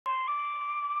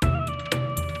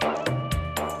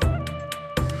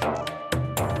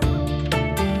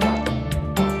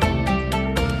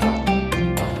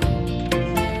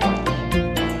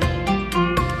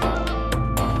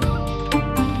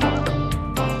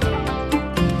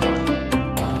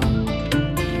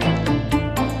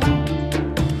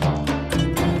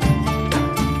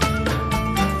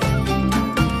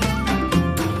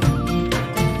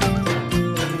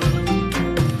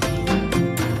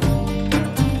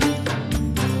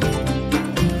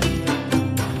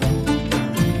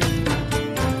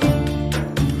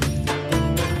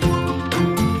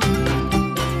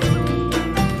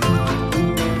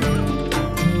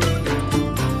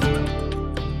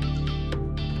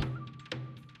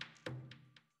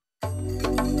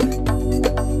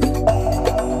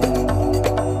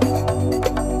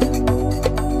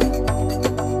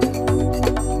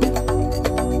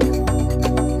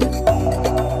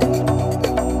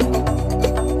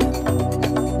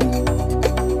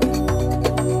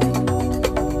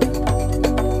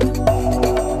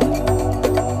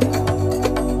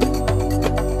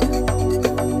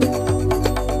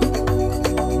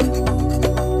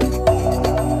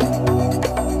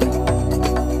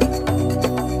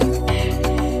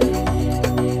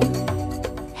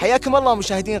حياكم الله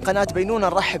مشاهدين قناة بينونة،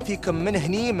 نرحب فيكم من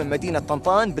هني من مدينة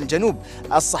طنطان بالجنوب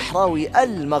الصحراوي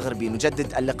المغربي.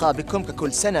 نجدد اللقاء بكم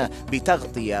ككل سنة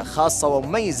بتغطية خاصة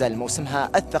ومميزة لموسمها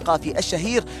الثقافي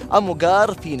الشهير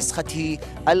أموغار في نسخته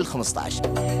ال15.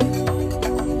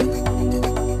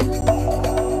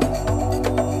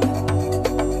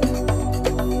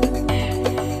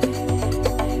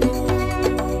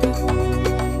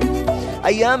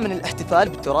 أيام من الاحتفال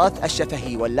بالتراث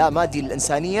الشفهي واللامادي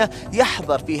للإنسانية،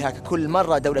 يحضر فيها ككل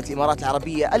مرة دولة الإمارات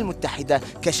العربية المتحدة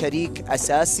كشريك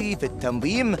أساسي في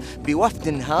التنظيم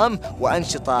بوفد هام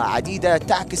وأنشطة عديدة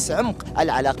تعكس عمق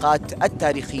العلاقات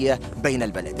التاريخية بين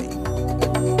البلدين.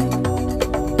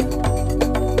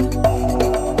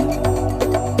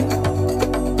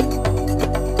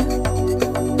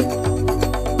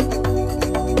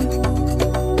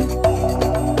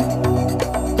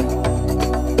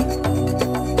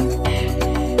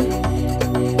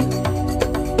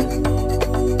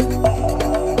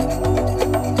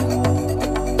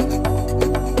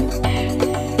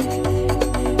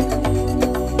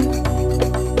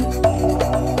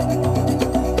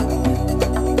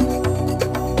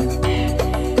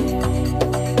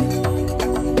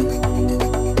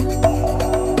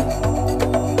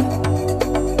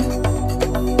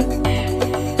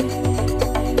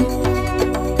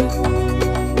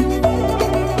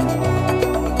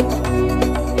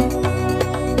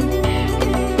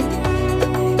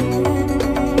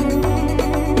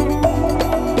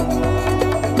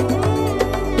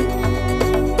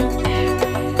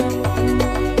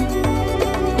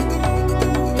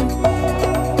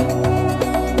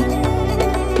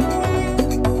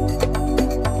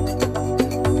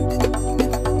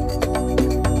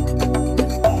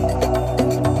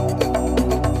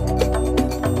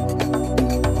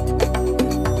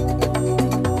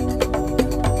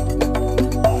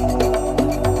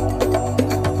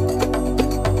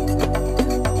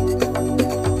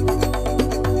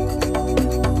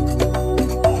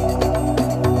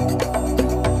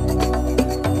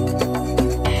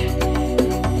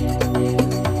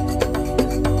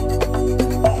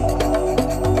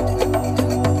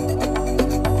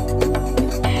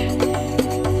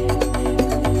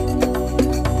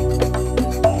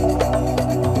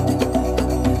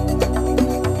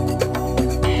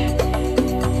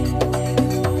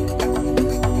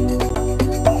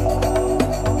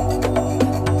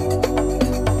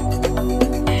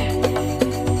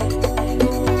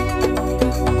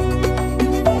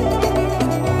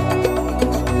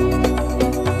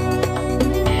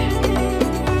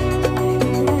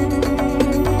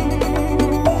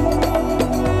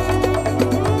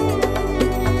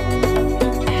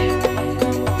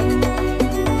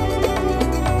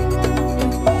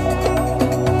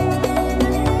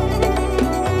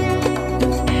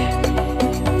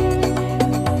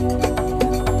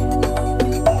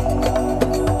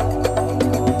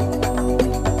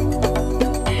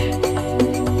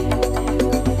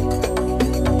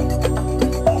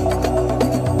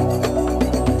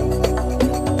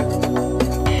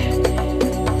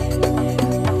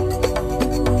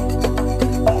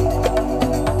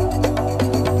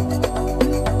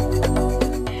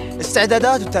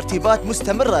 استعدادات وترتيبات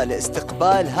مستمرة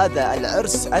لاستقبال هذا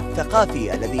العرس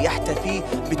الثقافي الذي يحتفي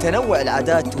بتنوع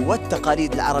العادات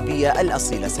والتقاليد العربية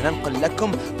الأصيلة. سننقل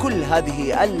لكم كل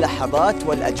هذه اللحظات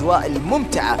والأجواء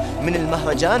الممتعة من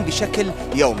المهرجان بشكل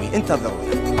يومي،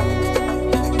 انتظرونا.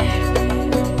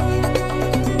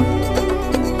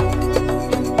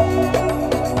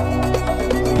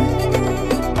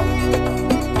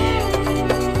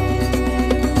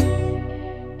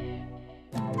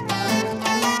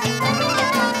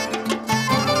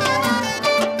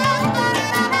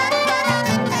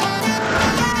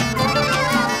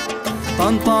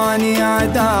 طنطان يا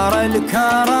دار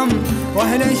الكرم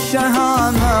واهل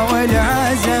الشهامة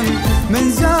والعزم،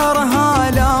 من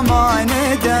زارها لا ما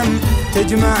ندم،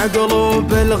 تجمع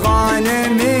قلوب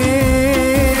الغانمين،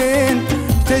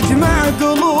 تجمع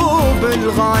قلوب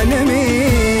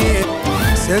الغانمين.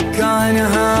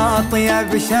 سكانها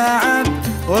أطيب شعب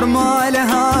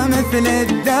ورمالها مثل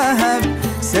الذهب،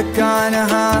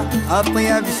 سكانها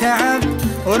أطيب شعب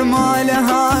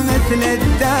ورمالها مثل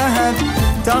الذهب،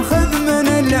 تاخذ من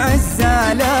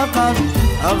العزة لقب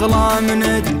أغلى من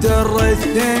الدر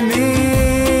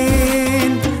الثمين،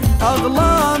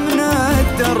 أغلى من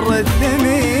الدر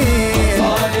الثمين.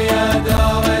 طنطان يا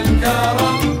دار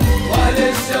الكرم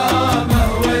وللشامة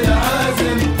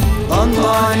والعزم،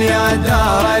 طنطان يا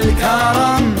دار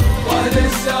الكرم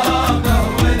وللشامة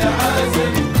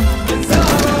والعزم، من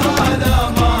زارها لا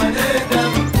ما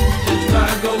ندم، تجمع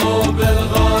قلوب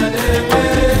الغانمين.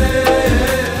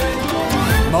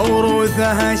 موروثها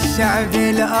موروثها الشعبي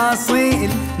الأصيل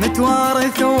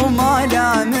متوارث وما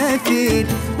لا مثيل.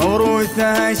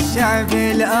 موروثها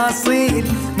الشعبي الأصيل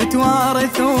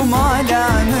متوارث وما لا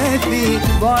مثيل.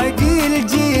 باقي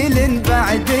الجيل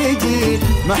بعد جيل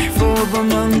محفوظ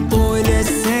من طول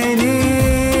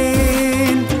السنين.